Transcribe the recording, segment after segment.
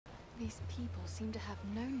These people seem to have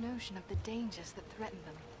no notion of the dangers that threaten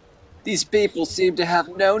them. These people seem to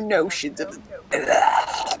have no notions of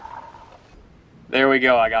the... There we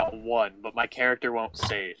go, I got one, but my character won't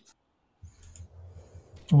save.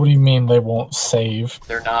 What do you mean they won't save?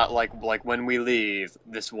 They're not like when we leave,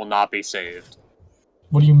 this will not be saved.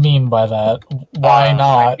 What do you mean by that? Why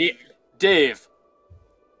not? Dave,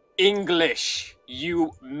 English,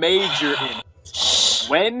 you major in it.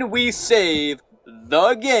 When we save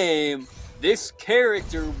the game, this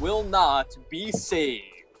character will not be saved.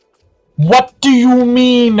 What do you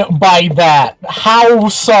mean by that? How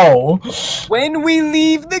so? When we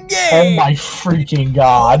leave the game! Oh my freaking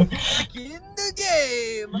god. In the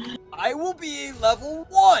game, I will be level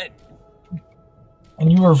 1!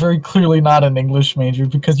 And you are very clearly not an English major,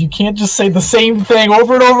 because you can't just say the same thing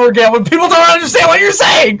over and over again when people don't understand what you're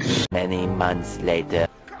saying! Many months later.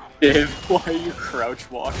 Dave, why are you crouch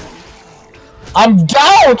walking? I'm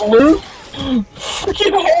down, Luke!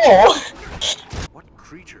 Freaking hell! What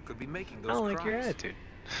creature could be making those I don't like cries? your attitude.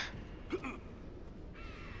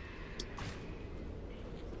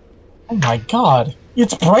 Oh my god,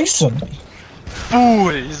 it's Bryson!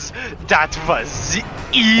 Boys, that was the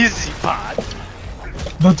easy part.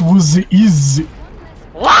 That was easy.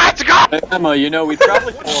 Let's go! Hey, Emma, you know, we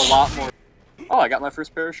probably pull a lot more... Oh, I got my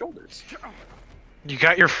first pair of shoulders. You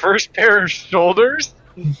got your first pair of shoulders?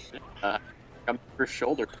 I got my first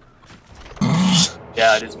shoulder.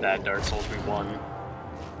 Yeah, it is bad, Dark Souls, we won.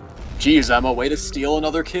 Jeez, Emma, way to steal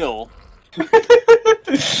another kill.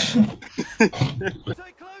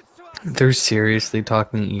 They're seriously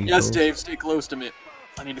talking evil. Yes, Dave, stay close to me.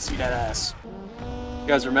 I need to see that ass. You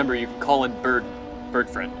guys remember, you can call in Bird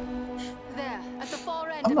Friend. There, at the far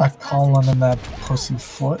end I'm of not this calling passage. in that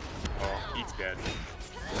pussyfoot. Oh, he's dead.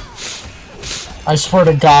 I swear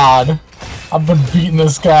to God, I've been beating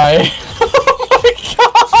this guy.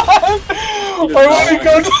 Oh my God! I want to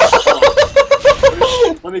go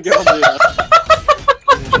down. Let me get on the...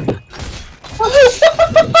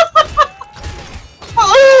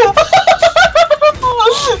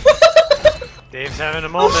 Dave's having a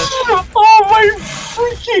moment. Oh my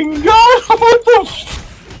freaking God! What the f-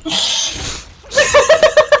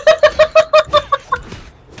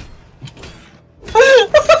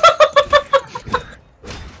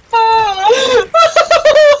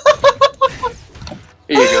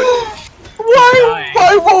 Here you go.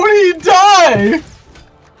 Why won't he die?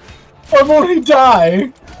 Why won't he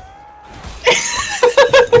die?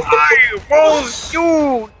 Why won't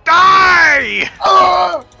you die?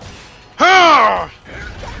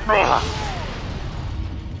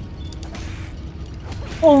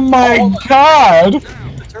 Oh my God!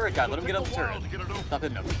 The turret guy, let him get on the turret. Stop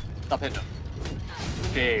hitting him. Stop hitting him.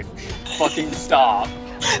 Dave, fucking stop.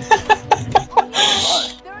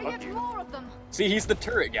 There are yet more of them. See, he's the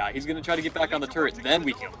turret guy. He's gonna try to get back on the turret, then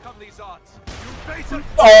we kill him.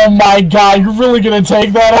 Oh my God, you're really gonna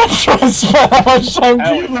take that after I spent how much time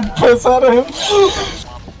beating the piss out of him?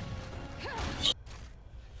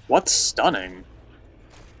 What's stunning?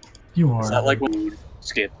 You are. Is that like what...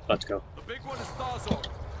 Skip, let's go. The big one is Starzor,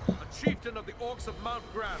 a chieftain of the Orcs of Mount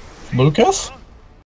Graham. Lucas?